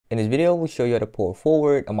In this video, we'll show you how to port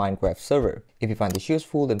forward a Minecraft server. If you find this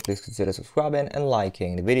useful, then please consider subscribing and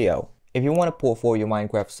liking the video. If you want to port forward your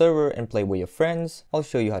Minecraft server and play with your friends, I'll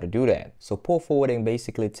show you how to do that. So port forwarding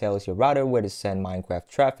basically tells your router where to send Minecraft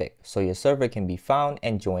traffic, so your server can be found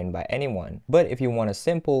and joined by anyone. But if you want a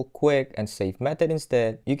simple, quick, and safe method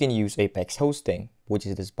instead, you can use Apex Hosting, which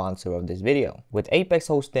is the sponsor of this video. With Apex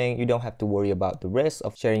Hosting, you don't have to worry about the risk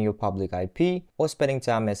of sharing your public IP or spending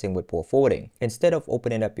time messing with port forwarding. Instead of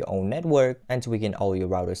opening up your own network and tweaking all your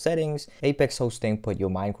router settings, Apex Hosting put your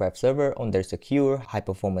Minecraft server on their secure,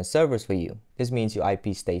 high-performance servers for you. This means your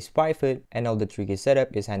IP stays private and all the tricky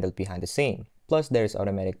setup is handled behind the scene. Plus, there's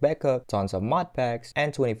automatic backup, tons of mod packs,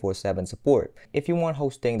 and 24/7 support. If you want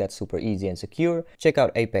hosting that's super easy and secure, check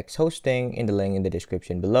out Apex Hosting in the link in the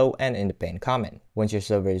description below and in the pinned comment. Once your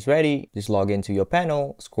server is ready, just log into your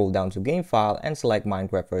panel, scroll down to game file, and select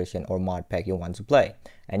Minecraft version or mod pack you want to play,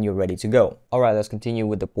 and you're ready to go. Alright, let's continue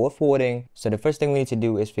with the port forwarding. So the first thing we need to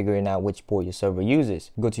do is figuring out which port your server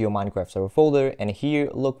uses. Go to your Minecraft server folder, and here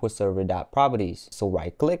look for server.properties. So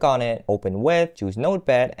right click on it, open with, choose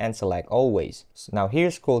notepad, and select always. So now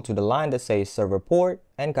here scroll to the line that says server port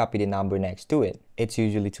and copy the number next to it. It's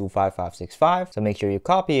usually 25565, so make sure you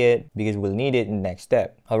copy it because we'll need it in the next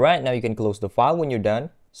step. Alright, now you can close the file when you're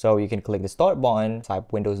done. So you can click the start button,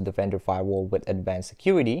 type Windows Defender Firewall with advanced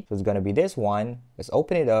security. So it's gonna be this one. Let's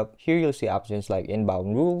open it up. Here you'll see options like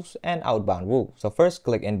inbound rules and outbound rules. So first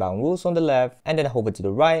click inbound rules on the left and then hover to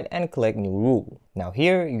the right and click new rule. Now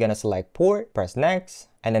here you're gonna select port, press next,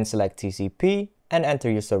 and then select TCP and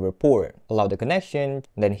enter your server port. Allow the connection.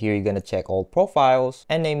 Then here you're gonna check all profiles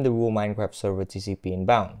and name the rule Minecraft server TCP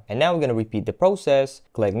inbound. And now we're gonna repeat the process.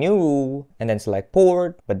 Click new rule and then select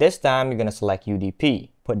port, but this time you're gonna select UDP.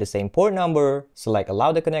 Put the same port number, select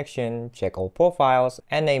allow the connection, check all profiles,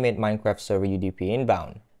 and name it Minecraft server UDP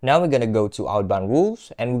inbound. Now we're gonna go to outbound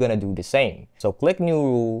rules and we're gonna do the same. So click new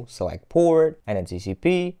rule, select port, and then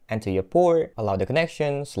TCP, enter your port, allow the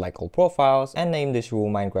connection, select all profiles, and name this rule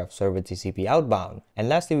Minecraft server TCP outbound. And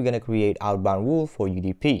lastly, we're gonna create outbound rule for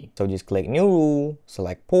UDP. So just click new rule,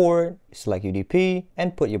 select port, select UDP,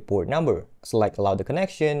 and put your port number. Select allow the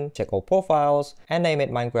connection, check all profiles, and name it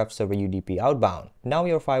Minecraft server UDP outbound. Now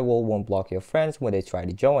your firewall won't block your friends when they try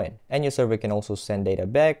to join, and your server can also send data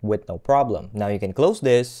back with no problem. Now you can close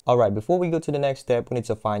this. Alright, before we go to the next step, we need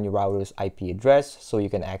to find your router's IP address so you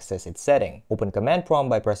can access its setting. Open command prompt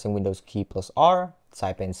by pressing Windows key plus R,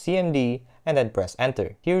 type in CMD, and then press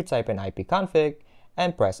enter. Here type in ipconfig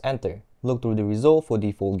and press enter. Look through the result for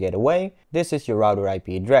default gateway. This is your router IP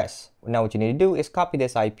address. Now what you need to do is copy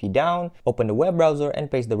this IP down, open the web browser, and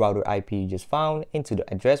paste the router IP you just found into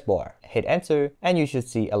the address bar. Hit enter and you should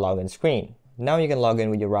see a login screen. Now you can log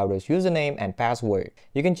in with your router's username and password.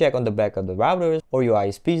 You can check on the back of the routers or your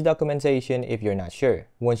ISP's documentation if you're not sure.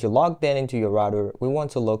 Once you're logged in into your router, we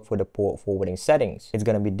want to look for the port forwarding settings. It's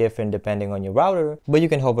going to be different depending on your router, but you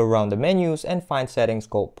can hover around the menus and find settings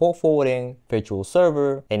called port forwarding, virtual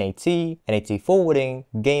server, NAT forwarding,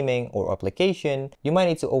 gaming, or application. You might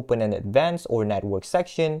need to open an advanced or network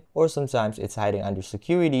section, or sometimes it's hiding under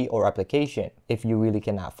security or application. If you really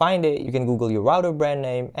cannot find it, you can Google your router brand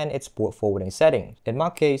name and its port forwarding settings. In my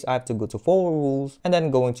case, I have to go to forward rules and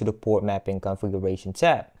then go into the port mapping configuration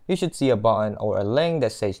tab. You should see a button or a link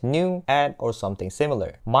that says new, add, or something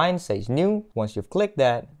similar. Mine says new. Once you've clicked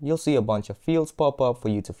that, you'll see a bunch of fields pop up for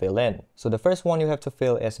you to fill in. So the first one you have to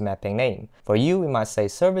fill is mapping name. For you, it might say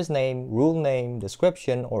service name, rule name,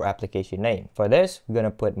 description, or application name. For this, we're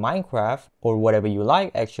gonna put Minecraft or whatever you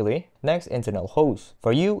like actually. Next, internal host.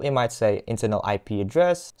 For you, it might say internal IP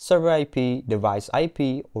address, server IP, device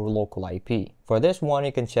IP, or local IP. For this one,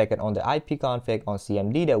 you can check it on the IP config on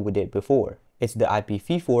CMD that we did before. It's the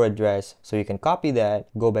IPv4 address, so you can copy that,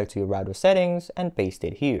 go back to your router settings, and paste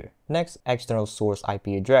it here. Next, external source IP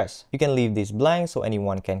address. You can leave this blank so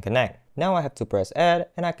anyone can connect. Now I have to press add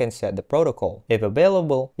and I can set the protocol. If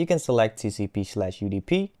available, you can select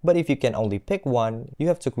TCP/UDP, but if you can only pick one, you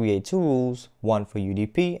have to create two rules, one for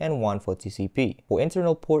UDP and one for TCP. For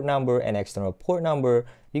internal port number and external port number,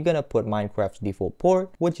 you're gonna put Minecraft's default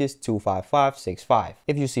port, which is 25565.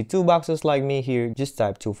 If you see two boxes like me here, just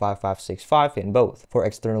type 25565 in both. For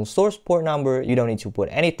external source port number, you don't need to put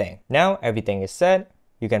anything. Now everything is set,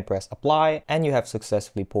 you can press apply, and you have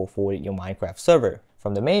successfully port forwarded your Minecraft server.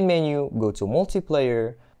 From the main menu, go to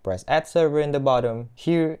multiplayer, press add server in the bottom.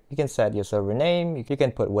 Here, you can set your server name. You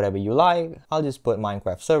can put whatever you like. I'll just put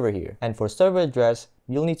Minecraft server here. And for server address,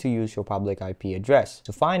 you'll need to use your public IP address.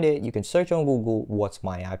 To find it, you can search on Google, what's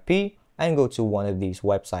my IP, and go to one of these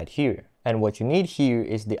websites here. And what you need here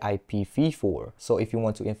is the IPv4. So if you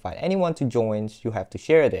want to invite anyone to join, you have to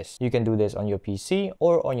share this. You can do this on your PC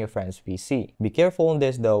or on your friend's PC. Be careful on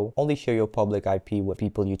this though, only share your public IP with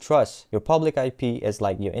people you trust. Your public IP is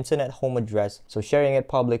like your internet home address, so sharing it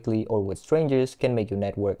publicly or with strangers can make your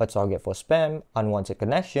network a target for spam, unwanted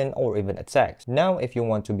connection, or even attacks. Now, if you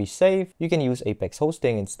want to be safe, you can use Apex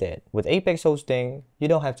hosting instead. With Apex hosting, you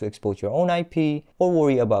don't have to expose your own IP or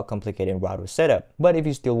worry about complicated router setup. But if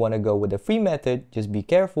you still want to go with the free method, just be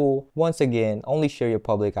careful. Once again, only share your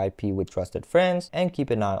public IP with trusted friends and keep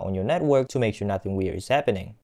an eye on your network to make sure nothing weird is happening.